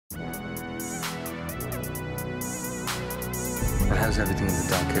But how's everything in the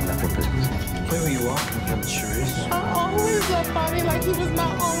dark kidnapping business? Wait, where you are? I'm curious. I always loved Bobby like he was my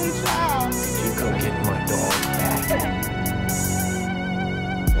own child. You go get my dog back.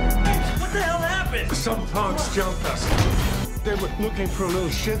 What the hell happened? Some punks jumped us. They were looking for a little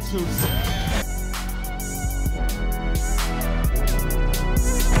shih tzu.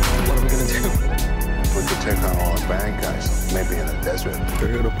 What are we gonna do? We could take on all the bad guys, maybe in the desert. I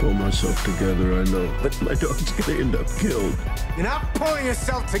gotta pull myself together, I know. But my dog's gonna end up killed. You're not pulling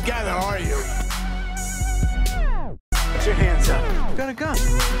yourself together, are you? Put your hands up. You got a gun.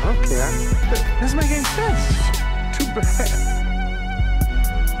 Okay. Doesn't make any sense. Too bad.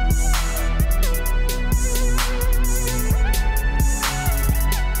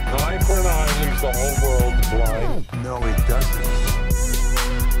 Eye for an eye leaves the whole world blind. No, it doesn't.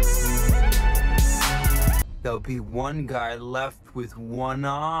 There'll be one guy left with one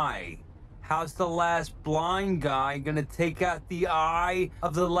eye. How's the last blind guy gonna take out the eye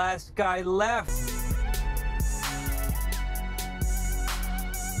of the last guy left?